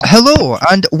Hello,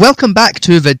 and welcome back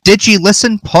to the Digi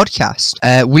Listen podcast.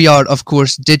 We are, of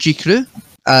course, DigiKnow,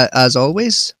 as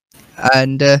always,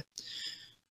 and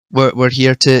we're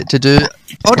here to do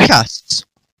podcasts.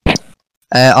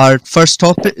 Our first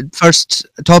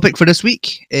topic for this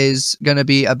week is going to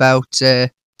be about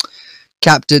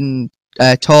Captain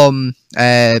Tom.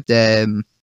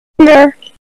 Moore.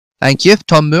 Thank you,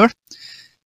 Tom Moore.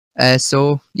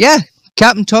 So yeah,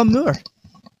 Captain Tom Moore.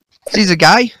 He's a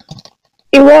guy.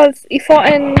 He was. He fought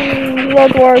in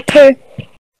World War II.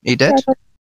 He did.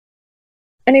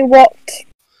 And he walked,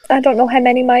 I don't know how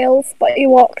many miles, but he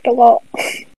walked a lot.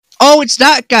 Oh, it's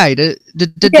that guy, the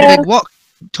Yeah. big walk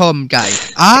Tom guy.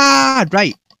 Ah,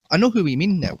 right. I know who we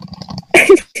mean now.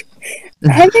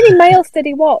 How many miles did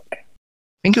he walk? I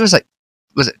think it was like,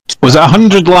 was it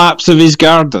 100 laps of his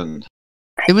garden?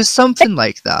 It was something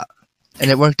like that, and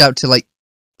it worked out to like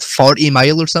 40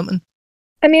 mile or something.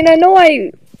 I mean, I know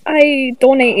I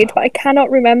donated, but I cannot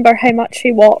remember how much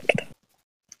he walked.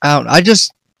 I don't know.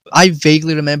 I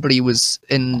vaguely remember he was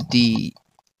in the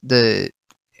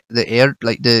air,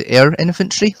 like the air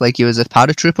infantry, like he was a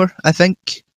paratrooper. I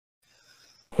think.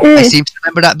 I seem to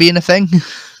remember that being a thing.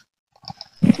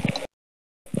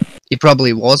 He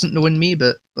probably wasn't knowing me,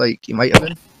 but like he might have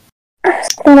been. I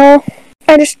don't know.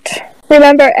 I just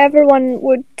remember everyone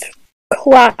would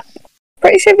clap.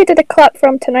 Pretty sure we did a clap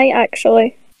from tonight,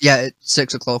 actually. Yeah, at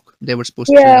 6 o'clock they were supposed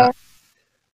to do Yeah. that.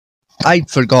 I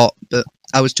forgot, but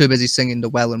I was too busy singing the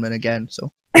Wellerman again,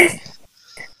 so.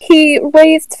 He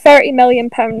raised £30 million.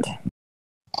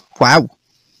 Wow.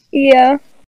 Yeah.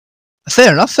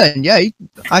 Fair enough then, yeah.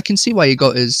 I can see why he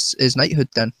got his knighthood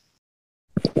then.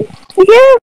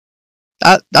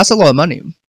 Yeah. That's a lot of money.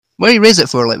 What did he raise it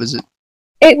for? Like, was it?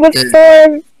 It was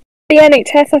for the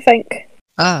NHS, I think.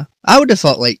 Ah, I would have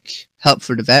thought like help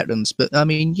for the veterans, but I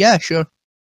mean, yeah, sure.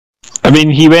 I mean,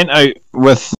 he went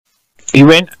with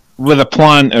a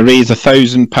plan to raise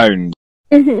 £1,000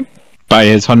 Mhm. by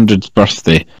his 100th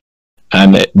birthday,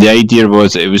 and the idea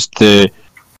was it was to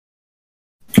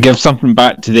give something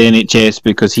back to the NHS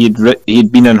because he'd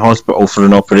been in hospital for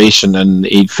an operation and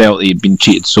he felt he'd been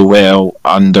treated so well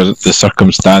under the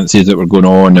circumstances that were going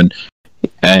on,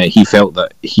 and he felt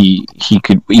that he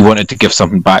wanted to give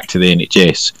something back to the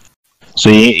NHS. So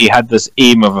he had this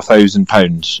aim of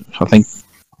 £1,000. I think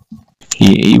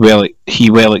he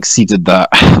well exceeded that.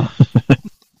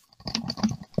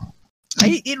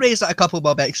 He raised like a couple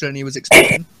bob extra than he was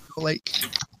expecting. Like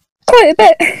Quite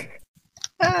a bit.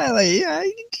 Yeah,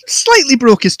 he slightly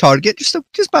broke his target,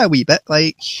 just by a wee bit.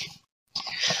 Like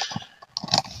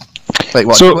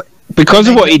what? So because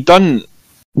of what he'd done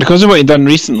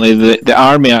recently, the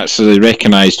army actually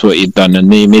recognised what he'd done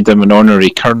and they made him an honorary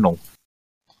colonel.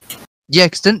 Yeah,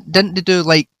 because didn't they do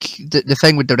like the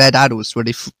thing with the red arrows where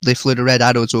they flew the red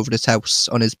arrows over his house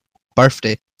on his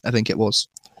birthday? I think it was.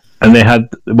 And they had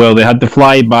the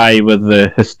flyby with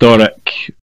the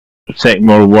historic Second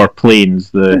World War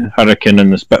planes, the Hurricane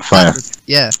and the Spitfire.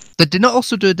 Yeah, but did not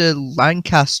also do the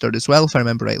Lancaster as well, if I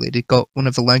remember rightly. They got one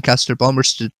of the Lancaster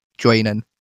bombers to join in,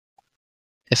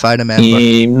 if I remember.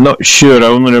 I'm not sure. I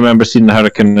only remember seeing the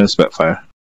Hurricane and the Spitfire.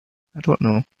 I don't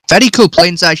know. Very cool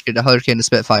planes, actually, the Hurricane and the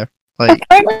Spitfire. Like,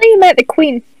 Apparently he met the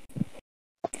Queen.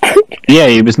 Yeah,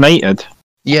 he was knighted.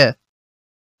 Yeah.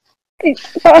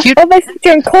 But obviously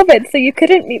during COVID, so you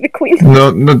couldn't meet the Queen.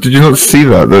 No, did you not see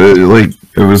that?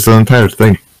 It was the entire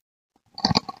thing.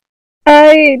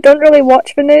 I don't really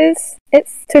watch the news.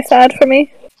 It's too sad for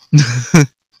me.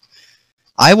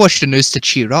 I watch the news to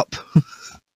cheer up.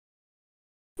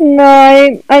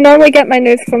 No, I normally get my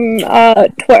news from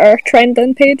Twitter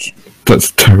trending page. That's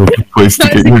a terrible place to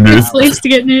get your news. Place to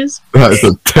get news. That is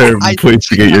a terrible place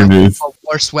to get your news. The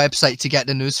worst website to get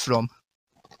the news from.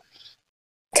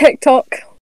 TikTok.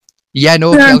 Yeah,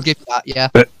 no, Yeah. I'll give you that, yeah.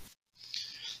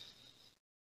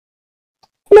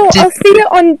 No, I'll see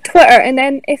it on Twitter, and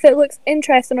then if it looks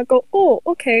interesting, I'll go, oh,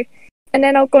 okay. And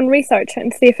then I'll go and research it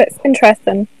and see if it's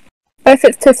interesting. But if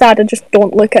it's too sad, I just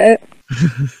don't look at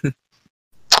it.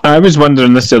 I was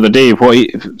wondering this the other day. He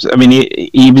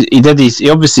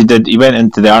went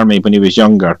into the army when he was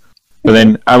younger, but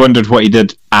then I wondered what he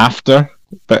did after.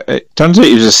 But it turns out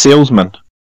he was a salesman.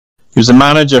 He was a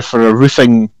manager for a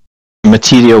roofing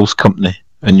materials company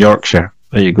in Yorkshire.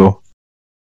 There you go.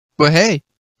 Well, hey.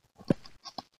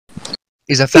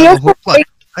 He's a He fellow also hopeler.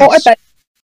 raced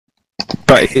motorbikes.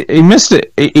 But he missed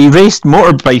it. He raced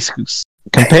motorbikes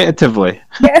competitively.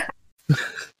 Yeah.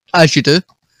 As you do.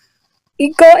 He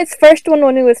got his first one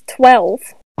when he was 12.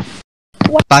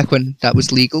 Back when that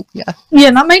was legal, yeah.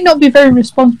 Yeah, that might not be very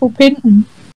responsible painting.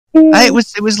 It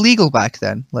was legal back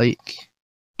then, like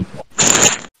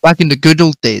back in the good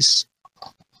old days.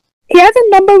 He has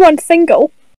a #1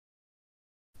 single.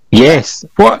 Yes.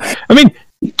 What? I mean,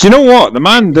 do you know what? The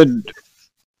man did...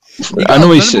 I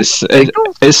know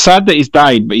it's sad that he's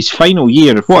died, but his final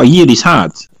year, what a year he's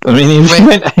had. I mean,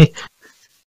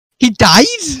 He died?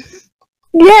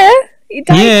 Yeah, he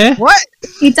died. Yeah. What?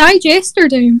 He died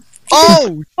yesterday.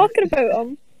 Oh! Talking about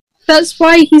him. That's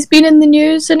why he's been in the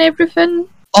news and everything.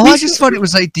 Oh, I just thought it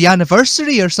was like the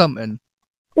anniversary or something.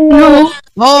 No.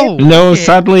 Oh! No, okay.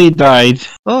 sadly he died.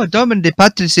 Oh, Domine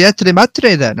Patriciatre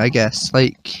Matre then, I guess.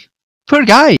 Like, poor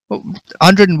guy.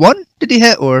 101 did he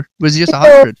hit, or was he just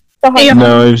 100? Yeah.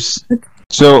 No, it was...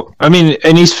 So, I mean,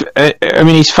 in his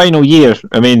final year,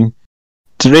 I mean,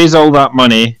 to raise all that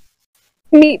money,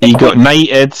 he got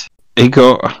knighted, he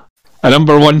got a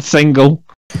 #1 single.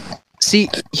 See,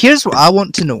 here's what I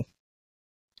want to know.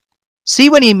 See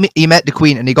when he met the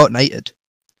Queen and he got knighted,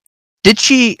 did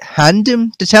she hand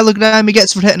him the telegram he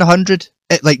gets for hitting 100?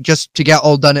 Like, just to get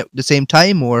all done at the same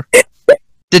time, or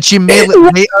did she mail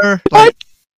it later? Like,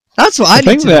 that's what I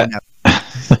need to know now.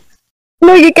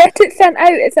 No, you get it sent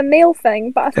out. It's a mail thing,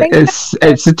 but I think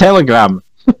It's a telegram.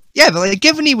 Yeah, but like,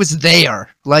 given he was there,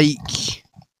 like,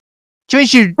 do you mean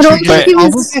she don't just think he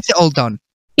we'll was- get it all done?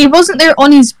 He wasn't there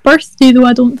on his birthday, though,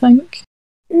 I don't think.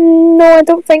 no, I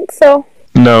don't think so.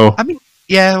 No.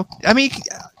 Yeah, I mean,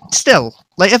 still,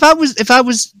 like, if I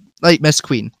was like Miss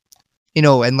Queen, you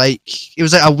know, and like it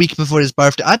was like a week before his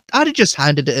birthday, I'd have just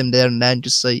handed it him there and then,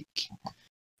 just like,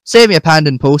 save me a pound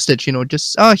in postage, you know,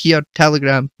 just here,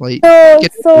 telegram, like, No,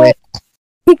 get it so away.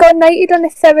 he got knighted on the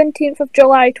 17th of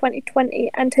July 2020,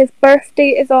 and his birthday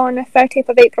is on the 30th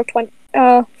of April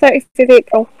 30th of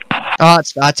April. Oh,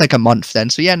 that's like a month then.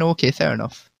 So yeah, no, okay, fair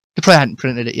enough. They probably hadn't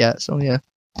printed it yet, so yeah.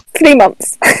 3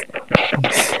 months.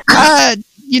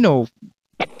 You know,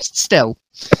 still.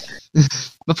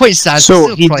 My point stands.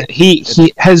 So still probably-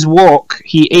 his walk,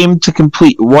 he aimed to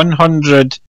complete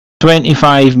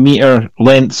 125-metre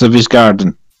lengths of his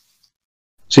garden.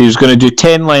 So he was going to do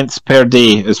 10 lengths per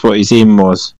day, is what his aim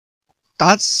was.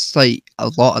 That's like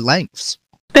a lot of lengths.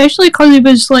 Especially because he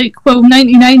was,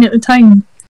 99 at the time.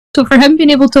 So for him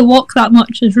being able to walk that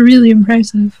much is really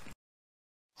impressive.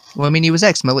 Well, I mean, he was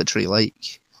ex-military,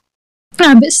 like.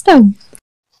 Yeah, but still.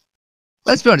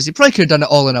 Let's be honest, he probably could have done it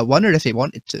all in a wonder if he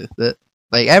wanted to, but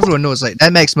like everyone knows, like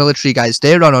them ex-military guys,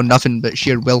 they run on nothing but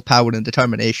sheer willpower and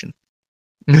determination.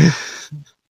 So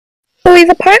he's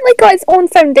apparently got his own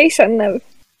foundation now.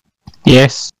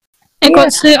 Yes. It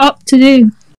got set up today.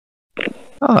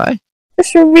 Alright.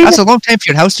 Just a really That's a long time for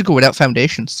your house to go without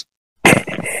foundations.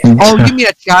 Oh, you mean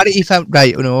a charity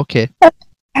right, oh no, okay.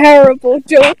 terrible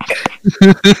joke.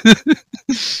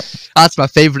 That's my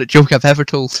favourite joke I've ever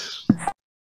told.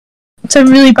 It's a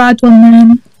really bad one,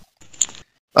 man.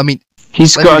 I mean,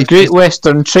 He's Let me got a Great rephrase-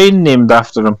 Western train named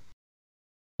after him.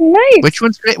 Nice. which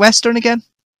one's Great Western again?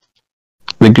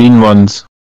 The green ones.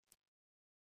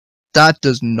 That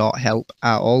does not help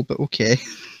at all, but okay.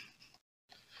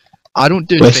 I don't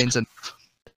do West- trains, and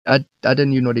I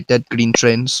didn't even know they did green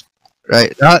trains.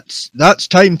 Right, that's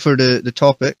time for the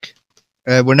topic.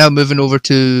 We're now moving over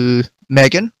to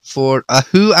Megan for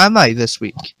Who Am I this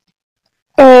week?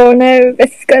 Oh no,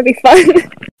 this is gonna be fun.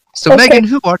 So Okay. Megan,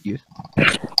 who are you?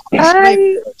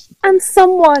 I am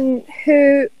someone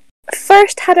who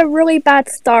first had a really bad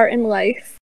start in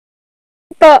life,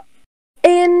 but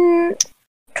in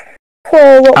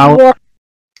Al-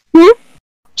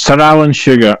 Sir Alan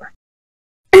Sugar.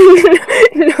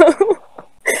 no,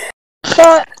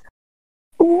 but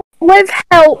with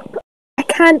help, I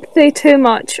can't say too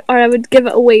much, or I would give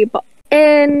it away. But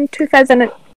in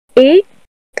 2008,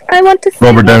 I want to say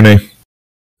Robert Downey.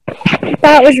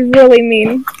 that was really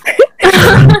mean.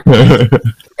 That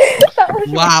was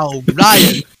Wow,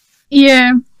 Ryan.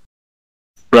 Yeah.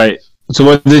 Right. So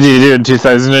what did he do in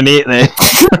 2008 then?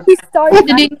 he started.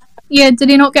 Did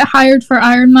he not get hired for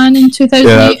Iron Man in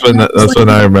 2008? Yeah, that's when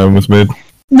Iron Man was made.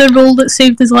 The role that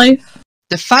saved his life.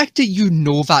 The fact that you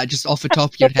know that just off the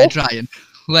top of your head, Ryan,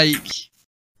 like,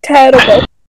 Terrible.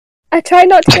 I try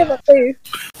not to give it away.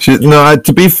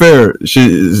 To be fair,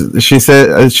 she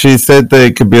said that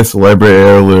it could be a celebrity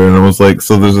earlier, and I was like,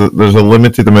 so there's a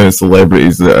limited amount of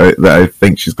celebrities that I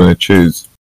think she's going to choose,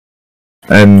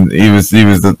 and he was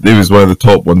one of the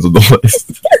top ones on the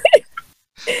list.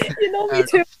 You know me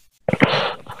too.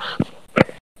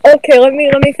 Okay, let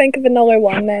me think of another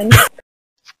one then.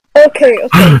 Okay.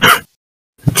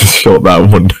 Just shot that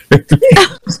one down.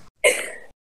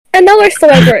 Another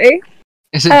celebrity.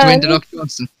 is it Dwayne The Rock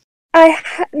Johnson?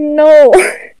 No.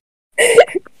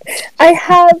 I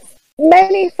have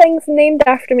many things named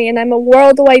after me, and I'm a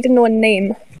worldwide known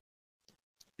name.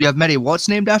 You have Mary Watts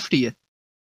named after you?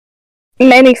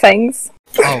 Many things.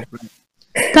 Oh,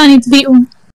 right. Danny DeVito.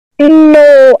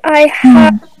 No, I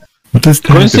have. What does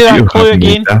Go and say that DiGnow clue have again.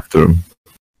 named after him?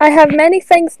 I have many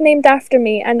things named after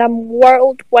me, and I'm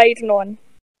worldwide known.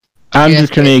 Andrew Yeah.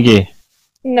 Carnegie.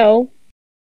 No.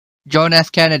 John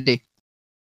F. Kennedy.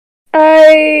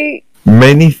 I.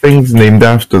 Many things named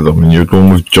after them, and you're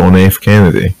going with John F.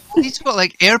 Kennedy. He's got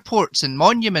like airports and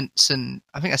monuments and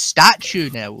I think a statue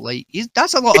now. Like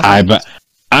that's a lot of Aye, things. but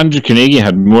Andrew Carnegie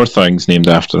had more things named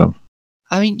after him.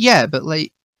 I mean, yeah, but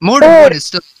like more than one is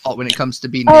still a lot when it comes to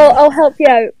being. I'll help you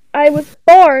out. I was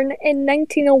born in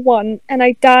 1901 and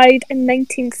I died in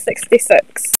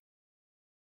 1966.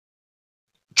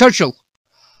 Churchill.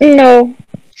 No.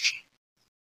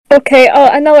 Okay,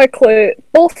 another clue.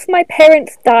 Both my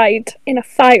parents died in a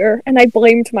fire and I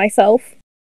blamed myself.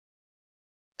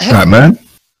 Batman?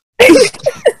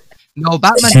 No,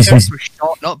 Batman's parents were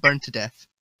shot, not burned to death.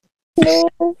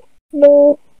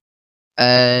 No.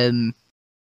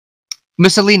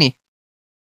 Mussolini.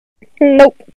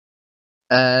 Nope.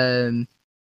 Emperor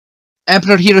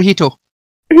Hirohito.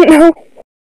 No.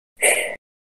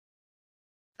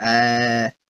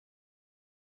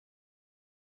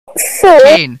 So,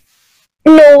 Kane.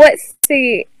 no, let's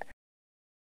see.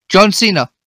 John Cena.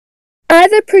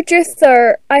 As a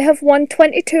producer, I have won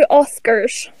 22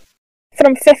 Oscars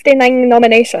from 59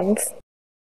 nominations.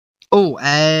 Oh,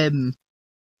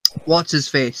 what's his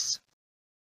face?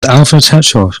 Alfred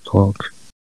Hitchcock.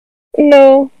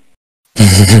 No.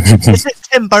 Is it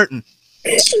Tim Burton?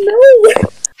 No.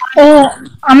 Oh,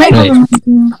 I might Right. have a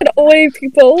Get away,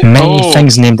 people. Many Oh.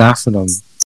 things named after them.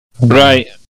 Right.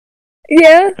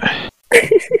 Yeah.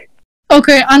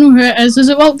 Okay, I know who it is. Is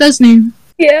it Walt Disney?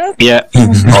 Yeah. Yeah.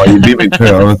 Oh, you beat me to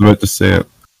it. I was about to say it.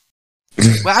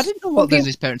 Well, I didn't know Walt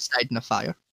Disney's parents died in a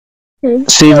fire.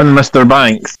 Saving Mr.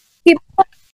 Banks. He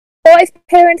bought his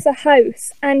parents a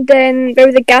house, and then there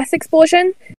was a gas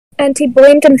explosion, and he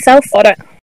blamed himself for it.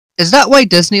 Is that why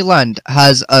Disneyland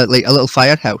has a little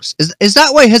firehouse? Is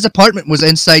that why his apartment was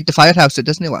inside the firehouse at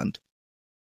Disneyland?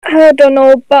 I don't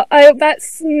know, but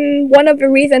that's one of the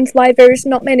reasons why there's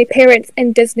not many parents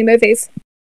in Disney movies.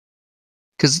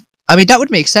 Because I mean that would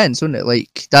make sense, wouldn't it?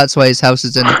 Like that's why his house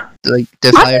is in like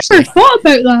the I fire. never thought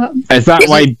about that. Is that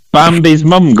why Bambi's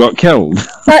mum got killed?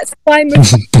 That's why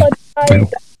Mulan died.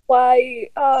 That's why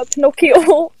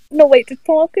Pinocchio. No, wait, did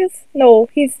Pinocchio? No,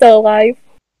 he's still alive.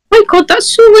 My God,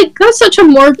 that's such a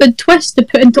morbid twist to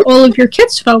put into all of your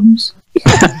kids' films.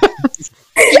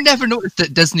 You never noticed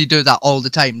that Disney do that all the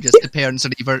time. Just the parents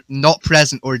are either not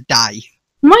present or die.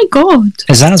 My God.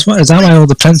 Is that why all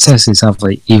the princesses have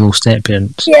like evil step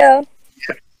parents? Yeah.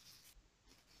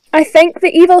 I think the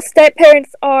evil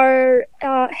step-parents are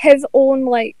his own,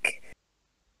 like,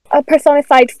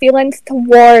 personified feelings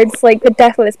towards, like, the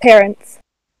death of his parents.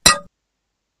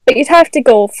 But you'd have to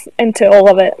go into all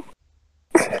of it.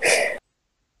 To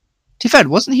be fair,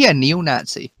 wasn't he a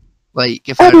neo-Nazi? Like,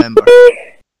 if I remember.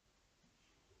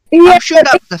 Yeah, I'm sure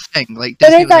that was the thing. Like, there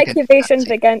Disney is was like a accusations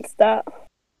Nazi. against that.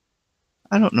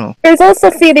 I don't know. There's also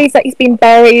theories that he's been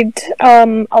buried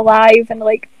alive and,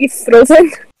 like, he's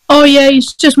frozen. Oh yeah,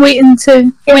 he's just waiting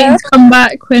to come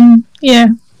back when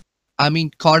I mean,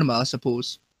 karma, I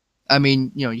suppose. I mean,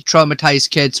 you know, you traumatize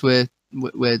kids with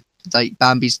like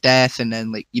Bambi's death, and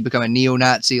then like you become a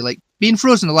neo-Nazi. Like being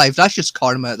frozen alive, that's just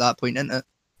karma at that point, isn't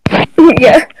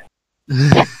Yeah.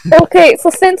 it? Okay, so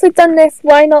since we've done this,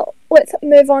 why not let's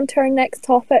move on to our next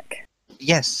topic.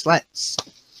 Yes, let's.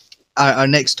 Our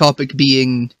next topic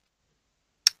being,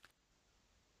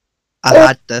 I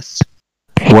had this.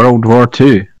 World War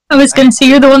II. I was going to say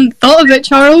you're the one that thought of it,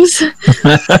 Charles.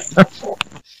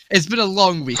 It's been a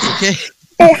long week, okay?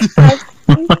 It has.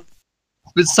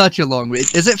 It's been such a long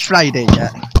week. Is it Friday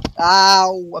yet?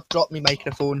 Ow! I've dropped my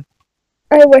microphone.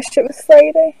 I wish it was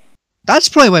Friday. That's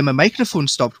probably why my microphone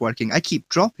stopped working. I keep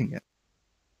dropping it.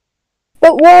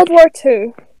 But World War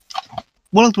II.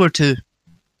 World War II.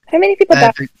 How many people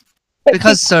died? Like,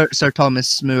 Because Sir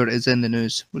Thomas More is in the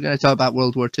news, we're going to talk about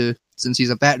World War II, since he's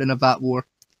a veteran of that war.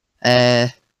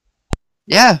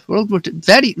 Yeah, World War II.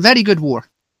 Very, very good war.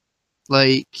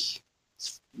 Like,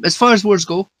 as far as wars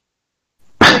go,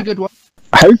 very good war.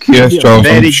 How could Yes, you? Charles,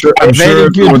 Very, I'm sure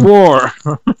good everyone- war.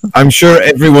 I'm sure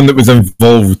everyone that was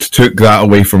involved took that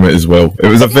away from it as well. It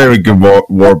was a very good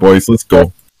war, boys. Let's go. I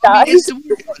mean, died. it's the war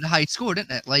that got the high score,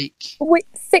 didn't it? Like, Wait,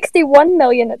 61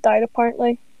 million that died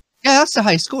apparently. yeah, that's the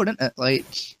high score, didn't it? Like,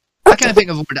 I can't think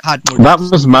of a war that had more. That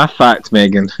was my fact,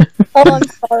 Megan. Oh, I'm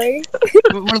sorry.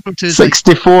 World War II is like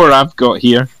 64 I've got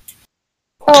here.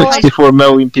 Oh, 64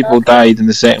 million people died in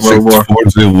the Second World War.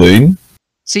 64 Lane.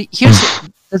 See, here's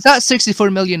does that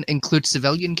 64 million include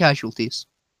civilian casualties?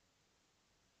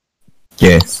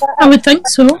 Yes. I would think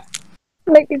so.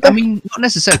 Might be I mean, not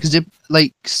necessarily, because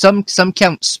like some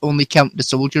counts only count the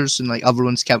soldiers, and like other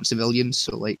ones count civilians.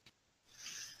 So like,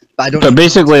 but I don't. But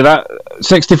basically, that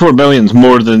 64 billion is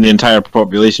more than the entire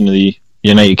population of the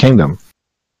United Kingdom.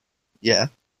 Yeah.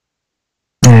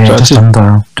 So Just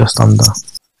under.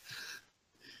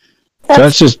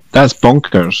 So that's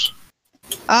bonkers.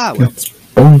 Ah well, It's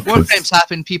war bonkers. crimes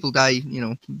happen. People die. You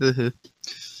know, boo-hoo.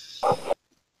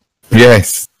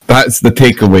 Yes, that's the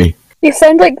takeaway. You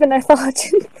sound like Vanessa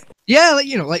Hudgens. Yeah, like,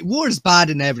 you know, like war's bad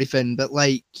and everything, but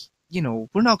like, you know,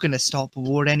 we're not gonna stop a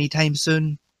war anytime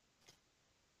soon.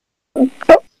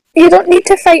 But you don't need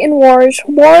to fight in wars.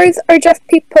 Wars are just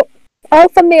people,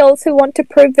 alpha males who want to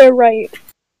prove they're right.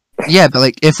 Yeah, but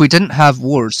like, if we didn't have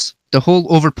wars, the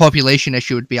whole overpopulation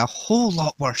issue would be a whole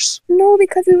lot worse. No,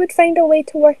 because we would find a way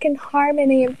to work in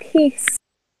harmony and peace.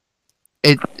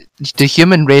 The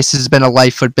human race has been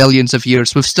alive for billions of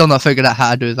years. We've still not figured out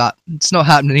how to do that. It's not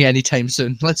happening anytime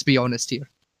soon. Let's be honest here.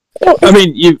 I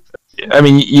mean,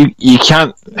 you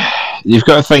can't. You've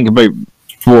got to think about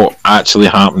what actually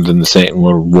happened in the Second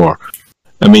World War.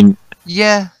 I mean,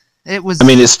 Yeah, it was. I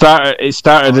mean, it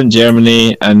started in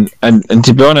Germany, and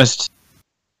to be honest,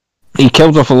 he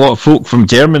killed off a lot of folk from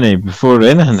Germany before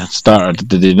anything started.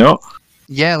 Did he not?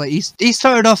 Yeah, like he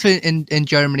started off in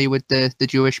Germany with the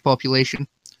Jewish population,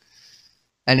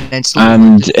 and then slowly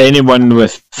And anyone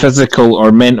with physical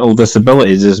or mental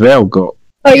disabilities as well got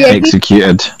Oh yeah,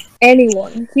 executed.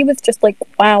 anyone. He was just like,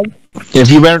 wow.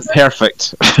 If you weren't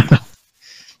perfect.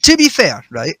 To be fair,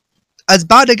 right, as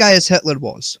bad a guy as Hitler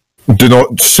was, Do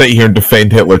not sit here and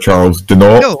defend Hitler, Charles. Do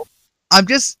not. no,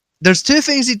 there's two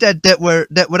things he did that were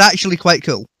actually quite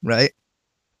cool, right?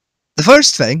 The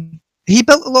first thing, he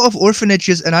built a lot of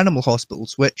orphanages and animal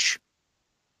hospitals, which,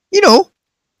 you know,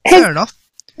 fair enough.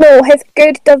 No, his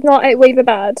good does not outweigh the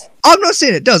bad. I'm not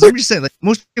saying it does. I'm just saying, like,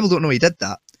 most people don't know he did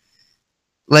that.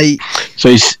 Like, So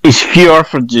he's few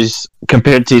orphanages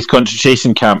compared to his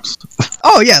concentration camps.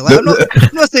 oh yeah, like, I'm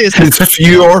not saying It's a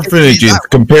few orphanages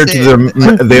compared to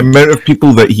the amount of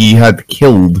people that he had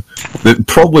killed that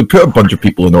probably put a bunch of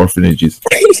people in orphanages.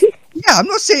 Yeah, I'm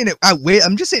not saying it outweigh.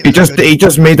 I'm just saying He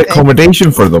just made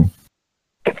accommodation for them.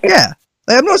 yeah.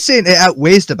 Like, I'm not saying it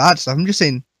outweighs the bad stuff. I'm just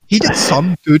saying he did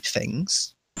some good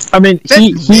things. I mean,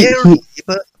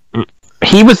 But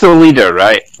he was the leader,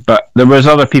 right? But there was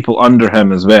other people under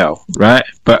him as well, right?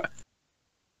 But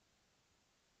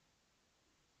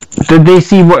did they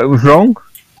see what was wrong?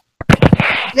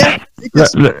 yeah, it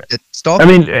just stop. I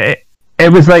mean,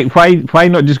 it was like, why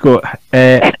not just go?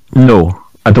 No,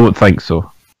 I don't think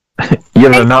so.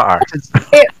 You're a nutter.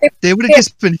 They would have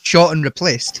just been shot and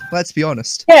replaced. Let's be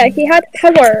honest. Yeah, he had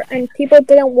power, and people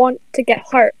didn't want to get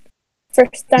hurt for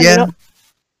standing up.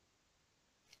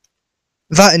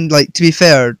 That, and like, to be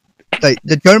fair, like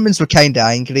the Germans were kind of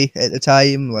angry at the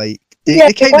time. Like they Yeah,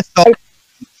 kind of stopped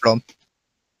from.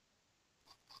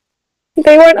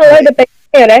 They weren't allowed a big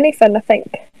or anything, I think.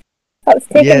 That was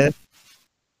taken. Yeah.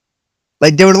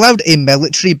 Like they were allowed a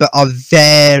military, but a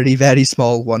very, very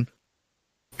small one.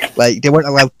 Like they weren't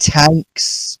allowed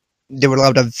tanks. They were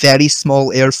allowed a very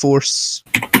small air force.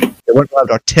 They weren't allowed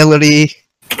artillery.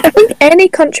 I think any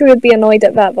country would be annoyed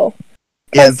at that, though.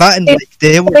 Yeah, 'Cause that and they- like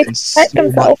they were they in so protect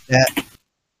themselves. much debt.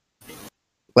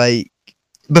 Like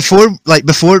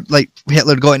before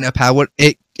Hitler got into power,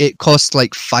 it cost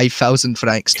like 5,000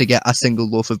 francs to get a single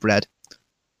loaf of bread.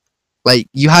 Like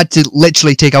you had to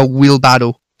literally take a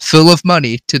wheelbarrow full of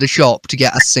money to the shop to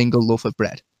get a single loaf of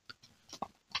bread.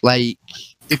 Like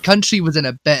the country was in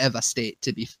a bit of a state,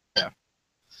 to be fair.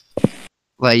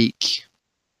 Like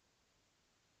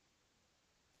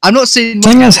I'm not saying The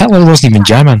thing is, Hitler wasn't even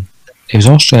German. He was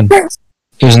Austrian.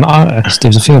 He was an artist. He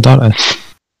was a failed artist.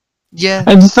 yeah.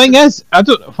 And the thing is, I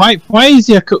don't why is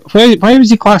he why was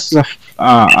he classed as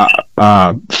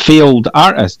a failed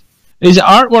artist? His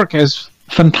artwork is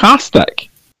fantastic.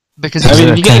 Because I mean,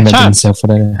 if you get a Kind of chance, himself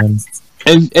for anything.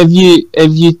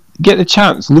 if you get the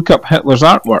chance, look up Hitler's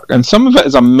artwork, and some of it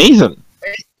is amazing.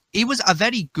 he was a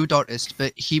very good artist,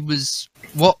 but he was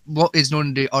what is known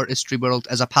in the artistry world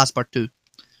as a passepartout.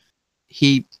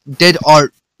 He did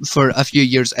art for a few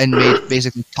years and made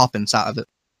basically tuppence out of it.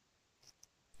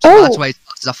 So Oh. that's why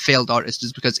he's a failed artist,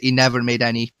 is because he never made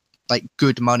any like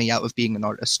good money out of being an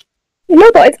artist.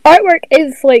 No, but his artwork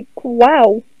is like,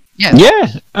 wow. Yeah,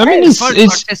 Yeah, I mean, as far as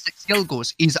it's artistic skill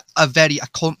goes, he's a very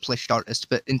accomplished artist,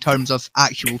 but in terms of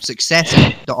actual success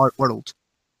in the art world,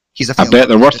 he's a I failed bet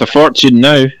they're worth artist. a fortune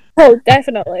now. Oh,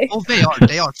 definitely. Oh,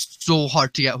 they are so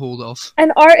hard to get hold of.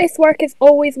 An artist's work is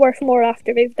always worth more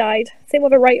after they've died. Same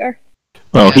with a writer.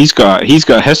 Well, Yeah. he's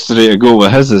got history to go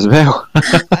with his as well.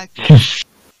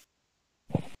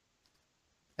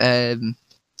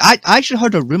 I actually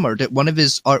heard a rumor that one of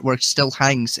his artworks still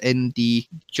hangs in the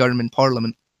German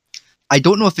parliament. I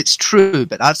don't know if it's true,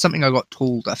 but that's something I got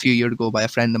told a few years ago by a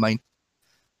friend of mine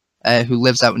who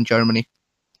lives out in Germany.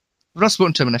 I've not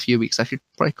spoken to him in a few weeks. I should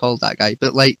probably call that guy.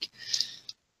 But like,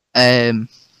 I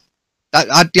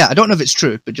don't know if it's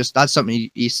true, but just that's something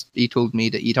he told me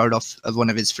that he'd heard of one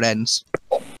of his friends.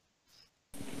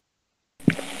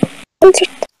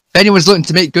 If anyone's looking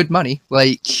to make good money,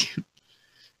 like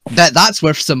that's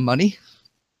worth some money.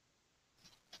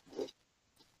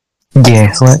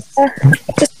 Yeah,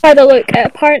 Just had a look.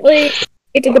 Apparently,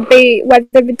 it did debate whether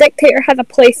the dictator has a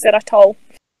place there at all.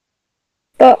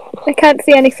 But I can't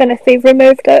see anything if they've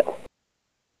removed it.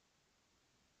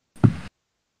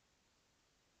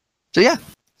 So yeah.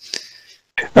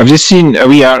 I've just seen a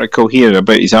wee article here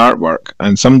about his artwork,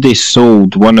 and somebody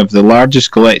sold one of the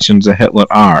largest collections of Hitler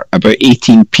art, about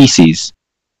 18 pieces,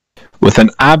 with an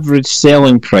average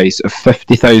selling price of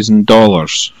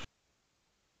 $50,000.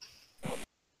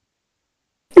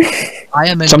 I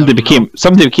am in Somebody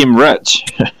became rich.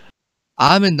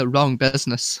 I'm in the wrong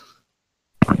business.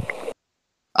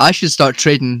 I should start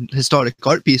trading historic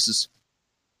art pieces.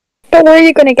 But where are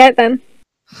you going to get them?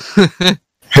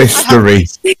 History.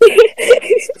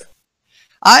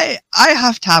 I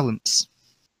have talents.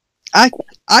 I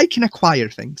can acquire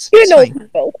things. You It's know fine.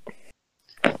 people.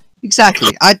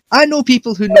 Exactly. I know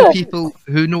people who know people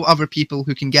who know other people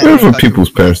who can get Bit of a in touch people's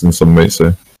person, some might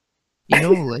say. You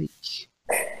know, like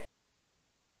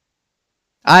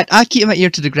I keep my ear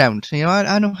to the ground. You know,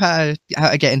 I know how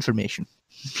to get information.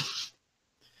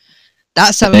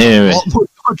 That sounds Anyway. a lot more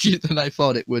dodgy than I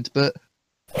thought it would, but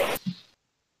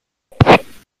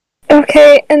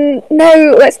Okay, and now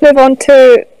let's move on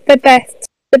to the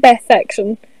best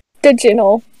section. Did you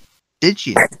know? did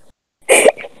you?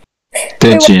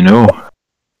 Did you know?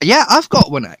 Yeah, I've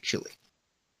got one actually.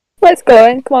 Let's go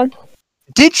in, come on.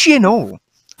 Did you know,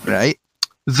 right,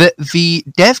 that the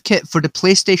dev kit for the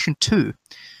PlayStation 2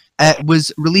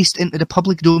 was released into the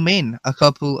public domain a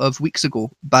couple of weeks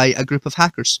ago by a group of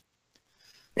hackers,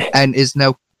 and is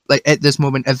now, like, at this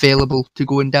moment available to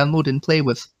go and download and play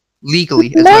with legally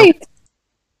as well. Nice!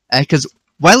 Because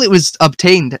while it was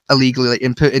obtained illegally, like,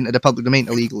 and put into the public domain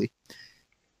illegally,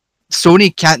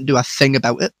 Sony can't do a thing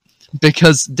about it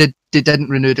because they didn't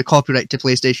renew the copyright to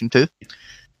PlayStation 2,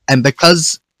 and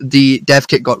because the dev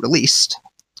kit got released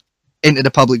into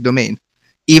the public domain,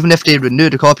 even if they renew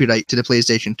the copyright to the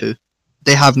PlayStation 2,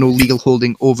 they have no legal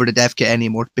holding over the dev kit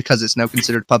anymore because it's now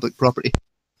considered public property.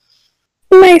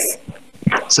 Nice!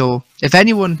 So, if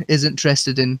anyone is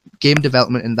interested in game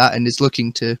development and that and is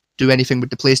looking to do anything with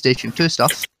the PlayStation 2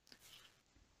 stuff,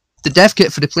 the dev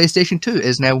kit for the PlayStation 2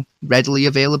 is now readily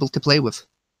available to play with.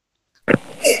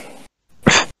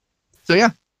 So yeah,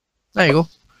 there you go.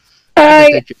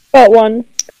 I got one.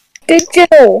 Did you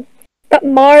know that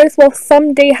Mars will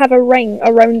someday have a ring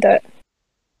around it?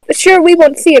 Sure, we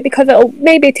won't see it because it'll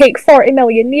maybe take 40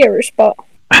 million years, but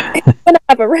it's gonna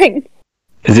have a ring.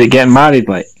 Is it getting married,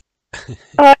 like?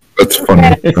 That's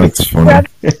funny. That's funny.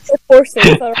 The forces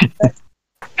around it.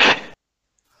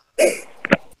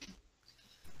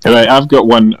 Right, I've got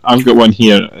one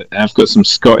here. I've got some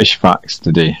Scottish facts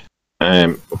today.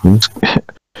 Now,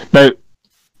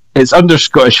 it's under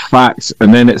Scottish facts,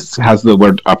 and then it has the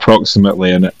word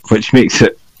approximately in it, which makes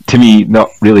it, to me, not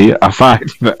really a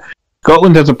fact. But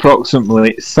Scotland has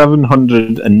approximately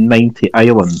 790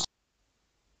 islands.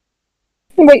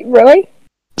 Wait, really?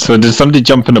 So did somebody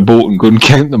jump in a boat and go and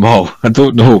count them all? I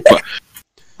don't know, but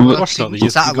Of course not. They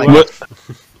used to go Satellite. out.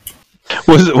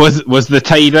 was the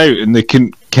tide out and they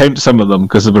couldn't count some of them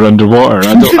because they were underwater?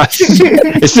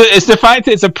 It's the fact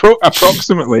that it's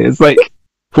approximately. It's like,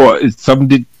 what? Does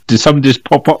somebody just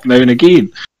pop up now and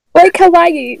again? Like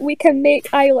Hawaii, we can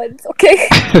make islands, okay?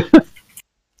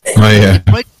 Oh yeah.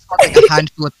 Right, like a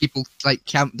handful of people like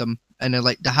count them, and then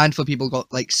like the handful of people got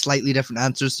like slightly different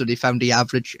answers, so they found the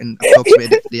average and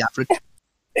approximated it to the average.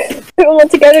 Put them all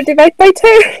together, divide by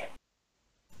 2.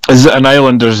 Is it an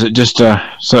island or is it just a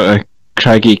sort of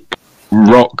craggy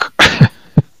rock?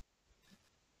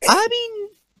 I mean,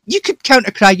 you could count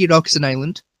a craggy rock as an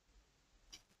island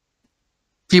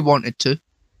if you wanted to.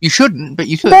 You shouldn't, but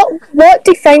you could. What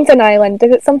defines an island?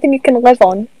 Is it something you can live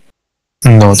on?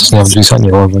 No, it doesn't have to be something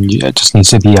you live on. It just needs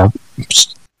to be a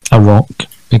rock.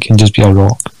 It can just be a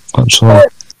rock. Actually,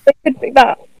 It could be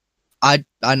that. I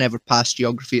never passed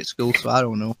geography at school, so I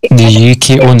don't know. the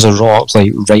UK owns a rock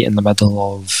like right in the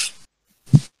middle of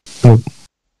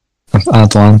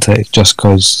Atlantic, just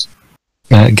because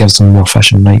it gives them more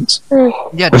fishing nights.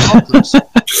 Yeah, the Falklands.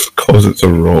 Just cause it's a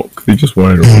rock. They just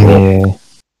wanted a rock. Yeah,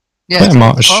 Yeah, pretty it's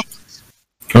much. the Falklands.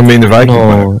 I mean, if I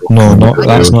No,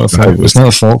 that's not the Falklands. It's not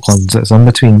the Falklands. It's in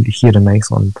between here and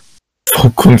Iceland.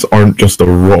 Falklands aren't just a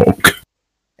rock.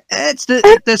 At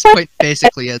this point,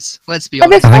 basically is. Let's be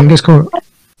honest. I think it's called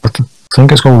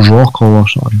Rockall or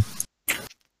something.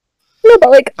 No,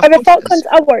 but like, are the Falklands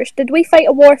ours? Did we fight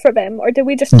a war for them, or did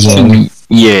we just?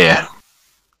 Yeah.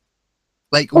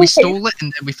 Like, we stole it,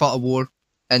 and then we fought a war,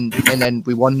 and then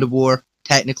we won the war,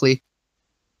 technically.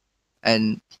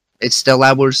 And it's still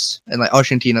ours, and like,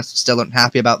 Argentina still aren't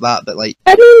happy about that, but like...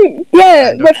 I mean,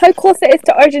 yeah, with how close it is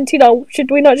to Argentina, should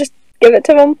we not just give it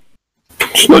to them?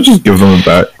 Should not just give them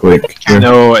back, like... Yeah.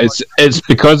 No, it's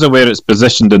because of where it's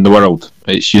positioned in the world.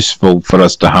 It's useful for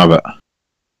us to have it.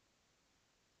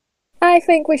 I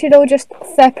think we should all just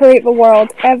separate the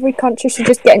world. Every country should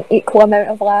just get an equal amount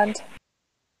of land.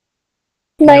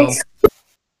 Nice.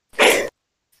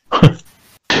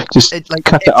 Just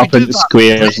cut it up into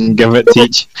squares and give it to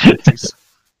each.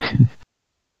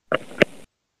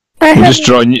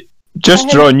 Just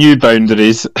draw new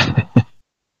boundaries.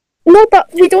 No,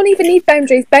 but we don't even need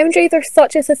boundaries. Boundaries are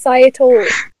such a societal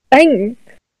thing.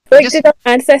 Like, did our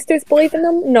ancestors believe in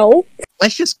them? No.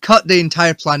 Let's just cut the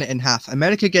entire planet in half.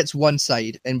 America gets one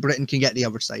side, and Britain can get the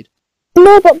other side.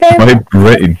 No, but then Why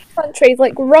Britain? Countries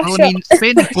like Russia. Well, I mean,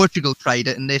 Spain and Portugal tried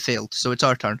it, and they failed, so it's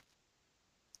our turn.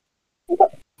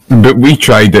 But we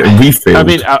tried it and we failed. I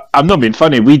mean, I'm not being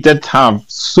funny. We did have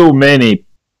so many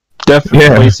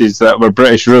different places that were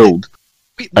British ruled,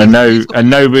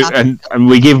 and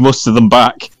we gave most of them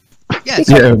back. Yes,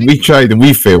 yeah, we tried and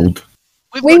we failed.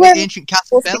 We've got the ancient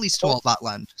castle bellies to all that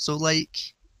land, so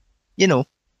like, you know.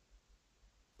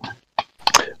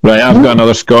 Right, I've got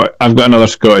another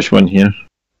Scottish one here.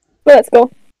 Let's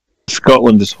go.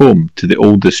 Scotland is home to the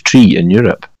oldest tree in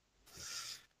Europe.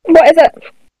 What is it?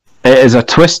 It is a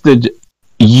twisted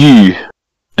yew,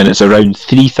 and it's around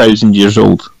 3,000 years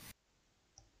old.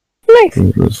 Nice.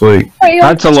 It's like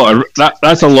that's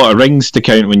a lot of rings to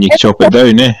count when you chop it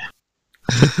down, eh?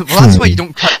 Well, that's why you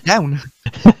don't cut it down.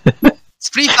 It's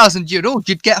 3,000 years old.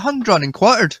 You'd get hung, drawn, and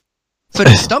quartered for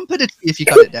the stump of the tree if you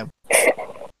cut it down.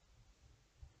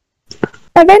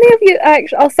 Have any of you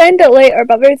actually? I'll send it later.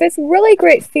 But there's this really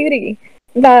great theory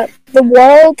that the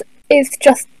world is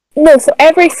just so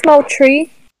every small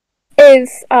tree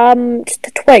is just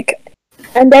a twig,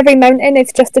 and every mountain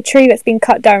is just a tree that's been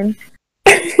cut down.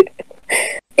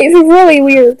 It's really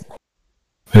weird.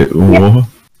 What?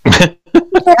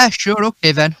 Yeah, sure,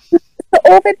 okay then. So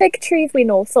all the big trees we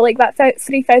know, so like that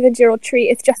 3,000-year-old tree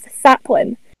is just a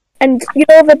sapling, and you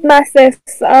know the massive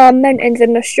mountains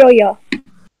in Australia,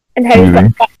 and how it's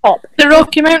like that top. The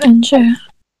Rocky Mountains, yeah.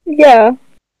 Yeah,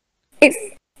 it's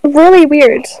really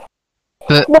weird.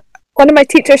 But one of my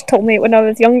teachers told me when I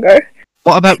was younger.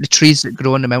 What about the trees that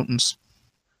grow in the mountains?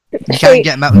 You can't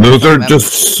get mountains. Those are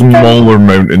just smaller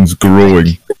mountains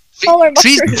growing.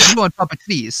 Trees grow on top of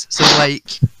trees, so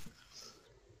like.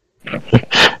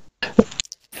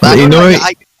 You know,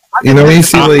 you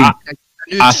see like.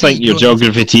 I think your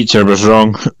geography teacher was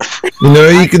wrong. You know,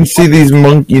 you can see these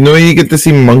you know, you get to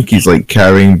see monkeys like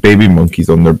carrying baby monkeys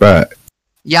on their back.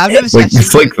 Yeah, I've never seen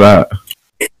it's like that.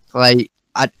 Like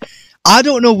I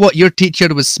don't know what your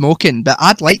teacher was smoking, but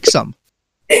I'd like some.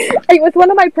 It was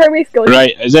one of my primary schools.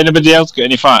 Right, has anybody else got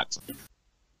any facts?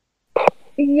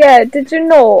 Yeah, did you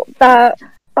know that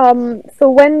so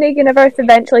when the universe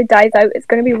eventually dies out, it's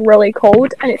going to be really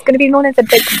cold, and it's going to be known as a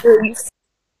big freeze.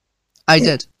 I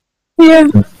did. Yeah.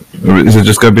 Is it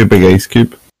just going to be a big ice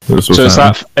cube? So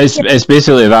it's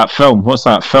basically that film. What's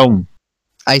that film?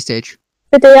 Ice Age.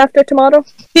 The Day After Tomorrow.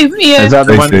 Yeah. Is that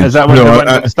the one? Is that one? No,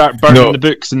 that start burning the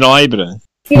books in the library?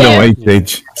 Yeah. No, Ice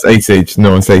Age. It's Ice Age.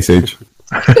 No, it's Ice Age.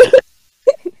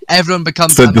 Everyone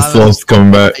becomes Said the sloth's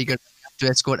coming back to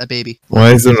escort a baby.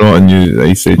 Why is there not a new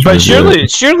Ice Age? But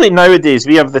surely nowadays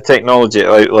we have the technology to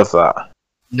outlive that.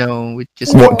 No, we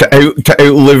just to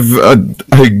outlive a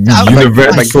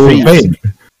universal event.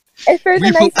 If there's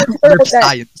a nice outlive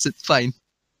science, it's fine.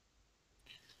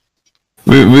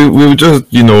 We would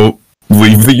just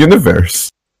leave the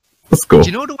universe. Let's go. Do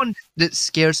you know the one that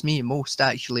scares me most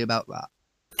actually about that?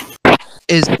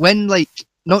 Is when like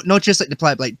not just like the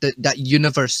planet, like that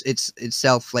universe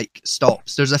itself like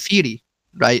stops. There's a theory,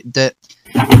 right, that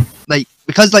like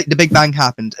because like the Big Bang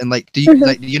happened and like the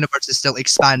universe is still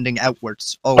expanding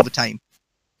outwards all the time.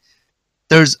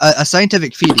 There's a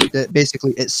scientific theory that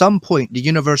basically at some point the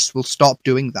universe will stop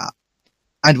doing that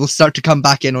and will start to come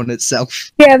back in on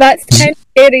itself. Yeah, that's kind of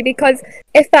scary because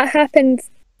if that happens,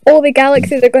 all the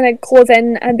galaxies are going to close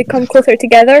in and become closer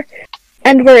together,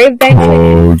 and we're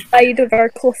eventually outside of our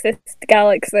closest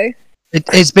galaxy.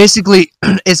 It's basically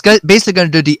going to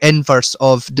do the inverse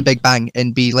of the Big Bang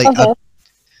and be like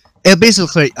It'll basically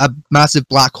create a massive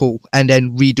black hole and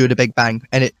then redo the Big Bang,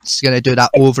 and it's going to do that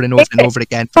over and over and over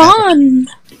again. Forever. Fun!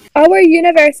 Our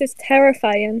universe is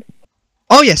terrifying.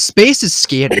 Oh yeah, space is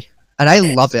scary, and I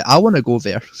love it. I want to go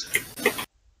there.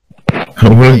 I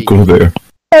want to go there.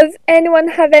 Does anyone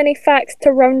have any facts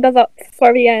to round us up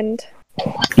for the end?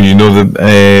 You know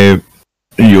that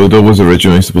Yoda was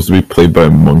originally supposed to be played by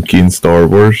a monkey in Star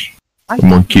Wars. A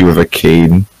monkey with a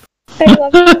cane. I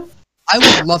love it. I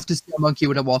would love to see a monkey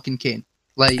with a walking cane.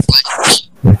 Like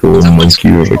Like a little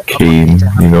monkey with a cane,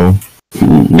 you know.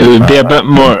 It would be a bit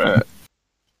more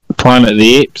Planet of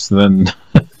the Apes than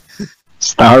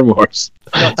Star Wars.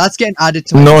 no, that's getting added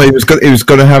to. No, he was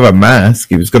gonna have a mask.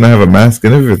 He was gonna have a mask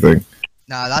and everything.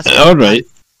 Nah, that's All right.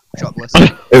 Drop list.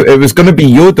 It was gonna be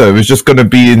Yoda. It was just gonna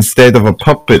be, instead of a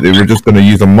puppet, they were just gonna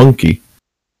use a monkey.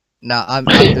 Nah, I'm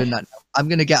doing that now. I'm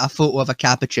gonna get a photo of a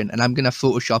capuchin and I'm gonna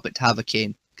Photoshop it to have a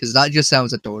cane because that just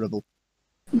sounds adorable.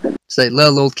 It's like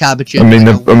little old capuchin. I mean,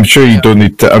 you know, I'm sure you don't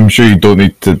need to. I'm sure you don't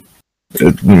need to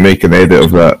make an edit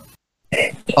of that.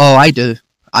 Oh, I do.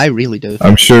 I really do.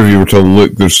 I'm sure if you were to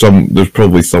look, there's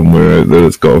probably somewhere out there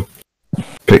that's got a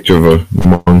picture of a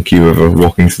monkey with a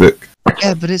walking stick.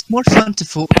 Yeah, but it's more fun to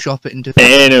Photoshop it and do.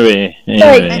 Anyway.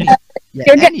 Yeah,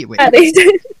 You're anyway.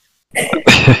 getting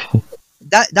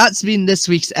That's been this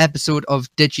week's episode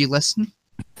of Digi Listen.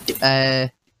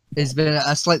 It's been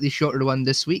a slightly shorter one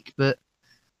this week, but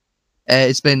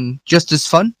it's been just as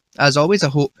fun as always. I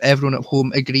hope everyone at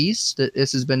home agrees that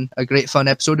this has been a great fun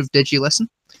episode of Digi Listen,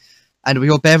 and we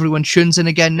hope everyone tunes in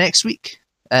again next week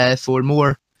for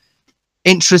more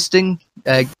interesting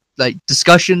like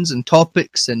discussions and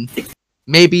topics, and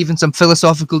maybe even some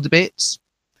philosophical debates.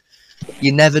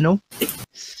 You never know.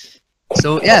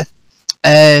 So yeah.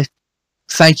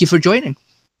 Thank you for joining.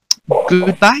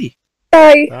 Goodbye.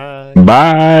 Bye.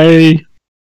 Bye.